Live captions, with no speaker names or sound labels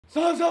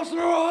Sons of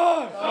Sonora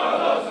High!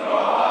 Sons of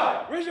Sonora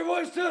High! Raise your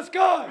voice to the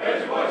sky! Raise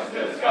your voice to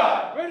the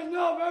sky! Great is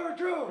now forever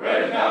true!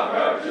 Great is now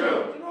forever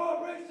true! Sonora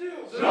prays to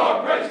you!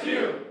 Sonora prays to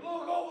you! Blue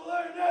and gold will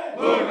light your name!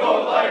 Blue and gold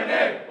will light your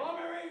name! Long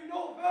may reign your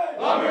noble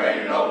fame! Long may reign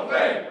your noble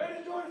fame! Ready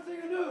to join and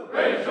sing anew!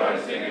 Ready to join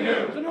and sing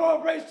anew!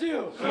 Sonora prays to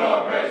you!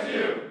 Sonora prays to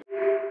you!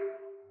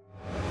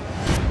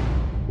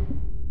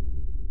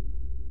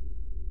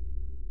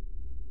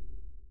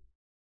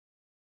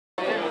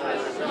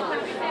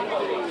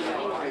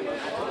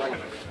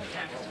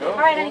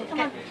 All right, honey, come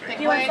on.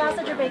 Do you want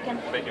sausage or bacon?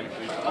 Bacon,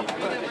 please.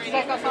 You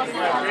guys got sausage?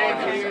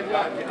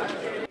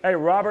 Hey,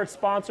 Robert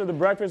sponsored the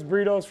breakfast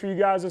burritos for you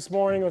guys this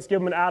morning. Let's give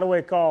him an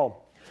out-of-way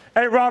call.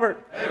 Hey,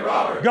 Robert. Hey,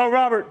 Robert. Go,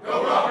 Robert.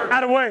 Go, Robert.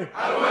 Out-of-way.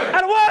 Out-of-way.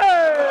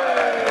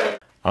 Out-of-way.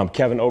 I'm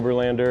Kevin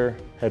Oberlander,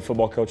 head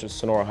football coach at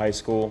Sonora High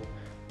School,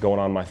 going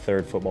on my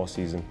 3rd football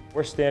season.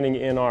 We're standing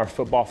in our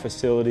football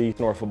facility,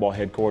 Sonora football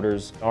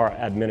headquarters. Our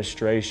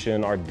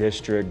administration, our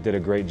district did a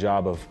great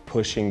job of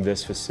pushing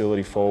this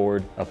facility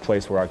forward, a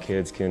place where our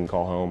kids can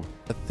call home.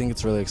 I think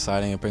it's really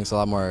exciting. It brings a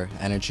lot more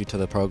energy to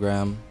the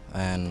program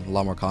and a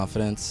lot more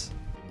confidence.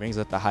 It brings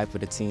up the hype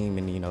of the team,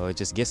 and it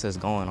just gets us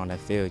going on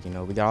that field.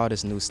 We got all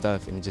this new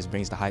stuff, and it just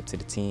brings the hype to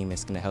the team.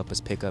 It's going to help us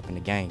pick up in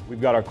the game.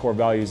 We've got our core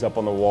values up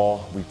on the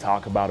wall. We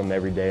talk about them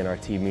every day in our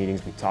team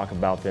meetings. We talk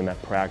about them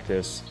at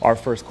practice. Our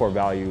first core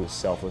value is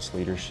selfless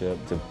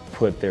leadership, to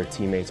put their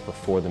teammates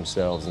before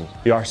themselves. And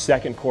our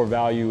second core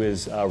value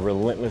is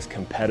relentless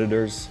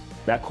competitors.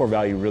 That core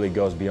value really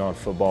goes beyond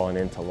football and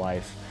into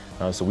life.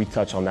 So we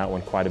touch on that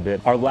one quite a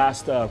bit. Our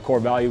last core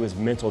value is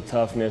mental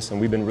toughness,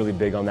 and we've been really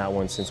big on that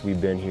one since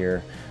we've been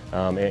here.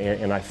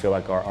 And I feel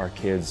like our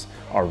kids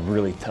are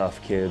really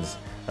tough kids.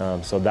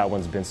 So that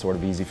one's been sort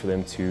of easy for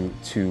them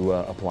to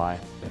apply.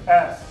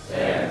 S,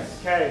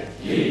 Stance, K,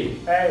 E,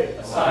 A,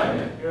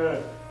 assignment.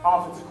 Good.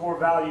 Offensive core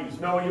values.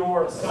 Know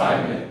your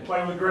assignment.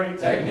 Play with great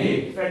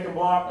technique. Fake and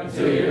block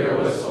until you hear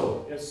a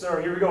whistle. Yes, sir.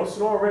 Here we go.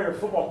 Sonora Raider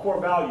football core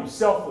values.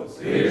 Selfless.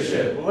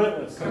 Leadership.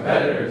 Relentless.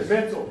 Competitors.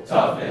 Mental.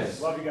 Toughness.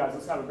 Love you guys.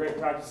 Let's have a great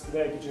practice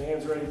today. Get your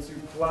hands ready to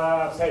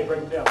clap. Hey,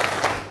 break it down.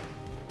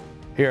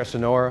 Here at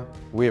Sonora,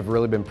 we have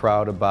really been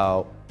proud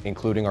about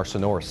including our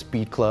Sonora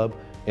Speed Club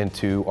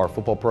into our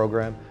football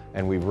program,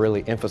 and we've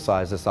really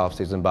emphasized this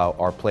offseason about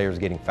our players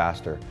getting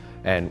faster.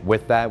 And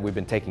with that, we've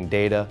been taking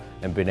data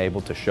and been able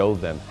to show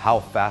them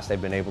how fast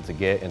they've been able to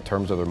get in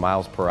terms of their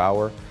miles per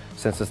hour.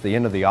 Since it's the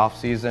end of the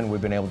offseason,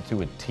 we've been able to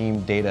do a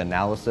team data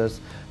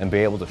analysis and be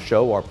able to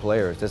show our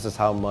players this is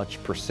how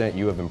much percent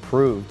you have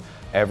improved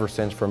ever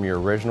since from your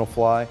original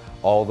fly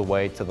all the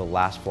way to the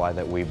last fly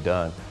that we've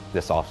done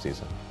this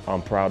offseason.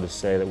 I'm proud to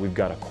say that we've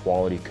got a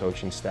quality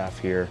coaching staff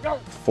here.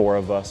 4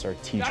 of us are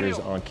teachers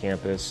on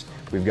campus.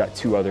 We've got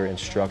 2 other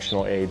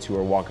instructional aides who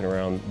are walking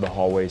around the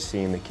hallways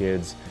seeing the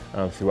kids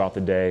throughout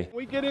the day.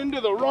 We get into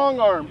the wrong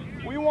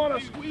arm. We want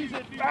to squeeze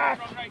it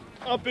back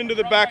up into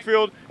the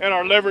backfield, and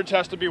our leverage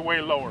has to be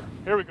way lower.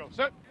 Here we go.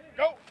 Set,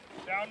 go.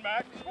 Down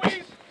back,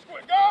 squeeze,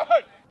 squeeze.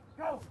 Good.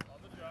 Go. On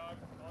the jog,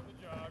 on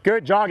the jog.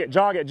 Good. Jog it,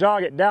 jog it,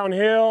 jog it.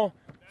 Downhill,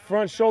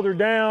 front shoulder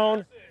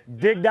down.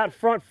 Dig that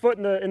front foot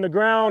in the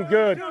ground.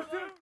 Good.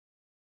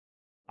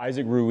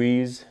 Isaac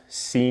Ruiz,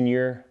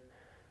 senior.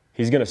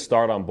 He's going to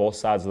start on both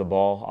sides of the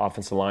ball,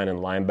 offensive line and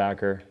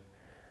linebacker.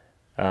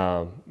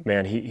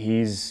 Man,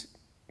 he's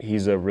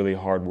a really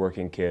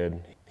hard-working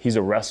kid. He's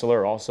a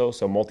wrestler also,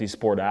 so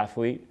multi-sport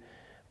athlete.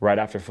 Right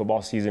after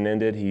football season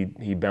ended,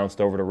 he bounced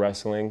over to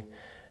wrestling.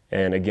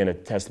 And again, a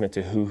testament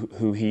to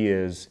who he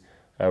is.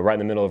 Right in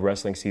the middle of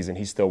wrestling season,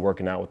 he's still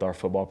working out with our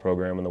football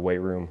program in the weight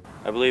room.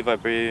 I believe I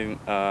bring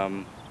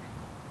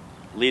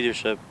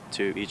leadership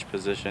to each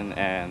position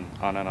and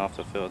on and off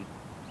the field.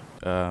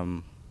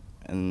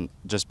 And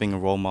just being a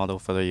role model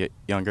for the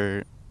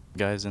younger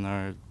guys in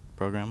our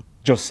program.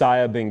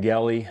 Josiah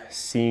Bengali,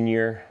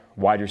 senior,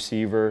 wide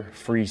receiver,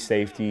 free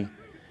safety.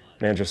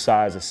 Man,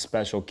 Josiah's a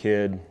special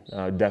kid,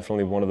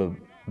 definitely one of the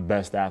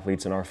best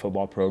athletes in our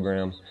football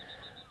program.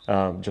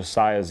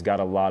 Josiah's got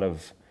a lot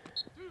of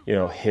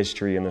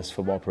history in this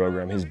football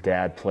program. His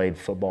dad played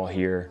football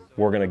here.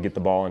 We're going to get the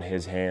ball in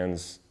his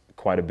hands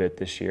quite a bit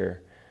this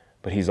year,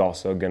 but he's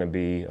also going to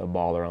be a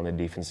baller on the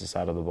defensive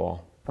side of the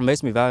ball. What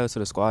makes me valuable to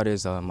the squad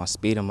is my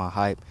speed and my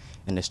height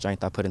and the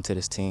strength I put into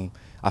this team.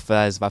 I feel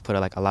as if I put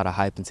a lot of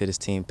hype into this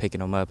team, picking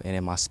them up, and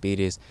then my speed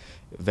is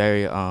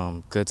very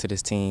good to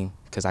this team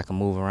because I can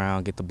move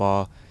around, get the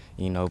ball,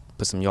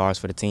 put some yards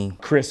for the team.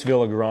 Chris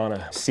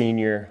Villagrana,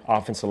 senior,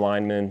 offensive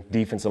lineman,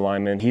 defensive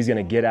lineman. He's going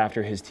to get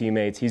after his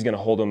teammates. He's going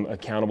to hold them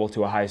accountable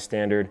to a high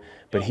standard,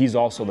 but he's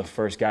also the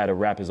first guy to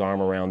wrap his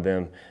arm around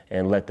them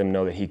and let them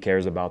know that he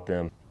cares about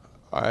them.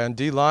 All right, on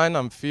D-line,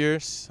 I'm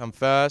fierce, I'm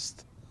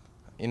fast.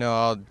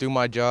 I'll do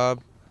my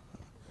job.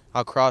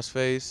 I'll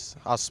cross-face,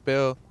 I'll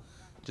spill.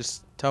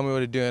 Just tell me what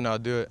to do and I'll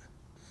do it.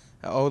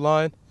 At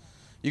O-line,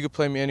 you could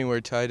play me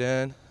anywhere, tight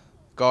end,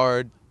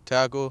 guard,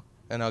 tackle,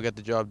 and I'll get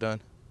the job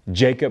done.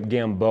 Jacob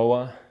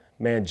Gamboa,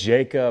 man,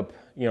 Jacob,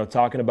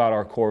 talking about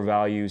our core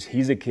values,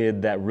 he's a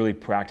kid that really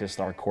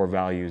practiced our core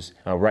values.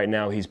 Right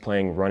now he's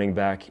playing running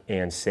back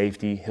and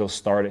safety. He'll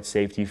start at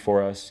safety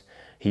for us.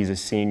 He's a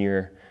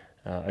senior.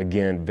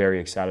 Again, very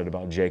excited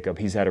about Jacob.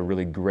 He's had a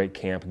really great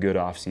camp, good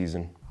off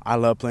season. I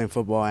love playing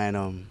football,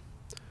 and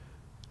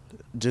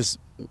just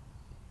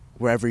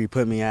wherever you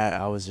put me at,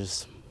 I was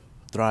just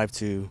thrive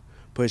to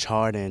push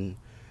hard and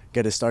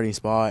get a starting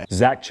spot.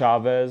 Zach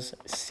Chavez,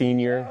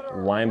 senior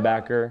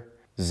linebacker.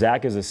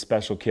 Zach is a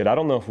special kid. I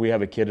don't know if we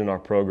have a kid in our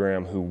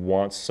program who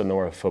wants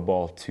Sonora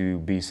football to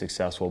be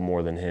successful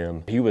more than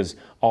him. He was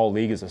all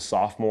league as a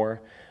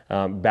sophomore,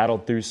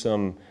 battled through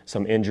some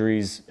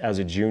injuries as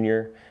a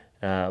junior,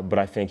 but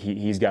I think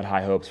he's got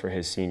high hopes for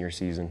his senior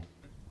season.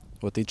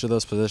 With each of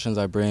those positions,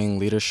 I bring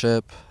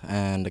leadership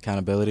and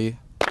accountability.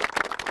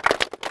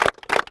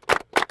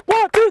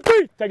 1, 2,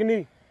 3, take a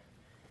knee.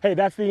 Hey,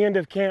 that's the end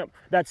of camp.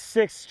 That's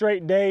 6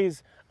 straight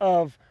days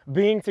of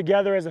being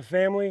together as a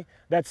family.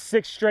 That's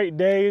 6 straight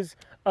days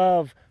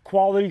of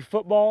quality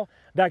football.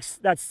 That's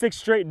 6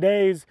 straight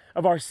days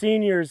of our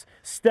seniors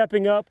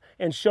stepping up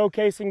and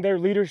showcasing their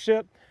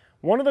leadership.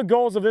 One of the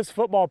goals of this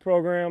football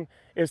program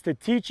is to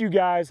teach you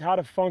guys how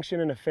to function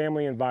in a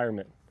family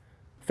environment.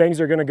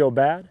 Things are going to go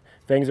bad.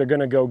 Things are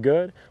going to go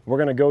good. We're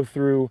going to go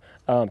through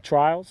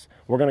trials.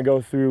 We're going to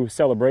go through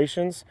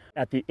celebrations.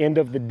 At the end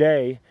of the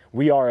day,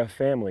 we are a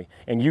family,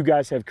 and you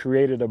guys have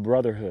created a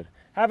brotherhood.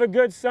 Have a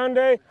good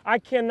Sunday. I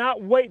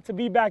cannot wait to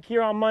be back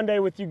here on Monday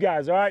with you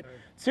guys, all right?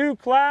 2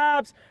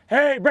 claps.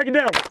 Hey, break it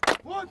down.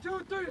 1,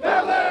 2, 3,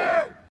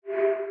 family!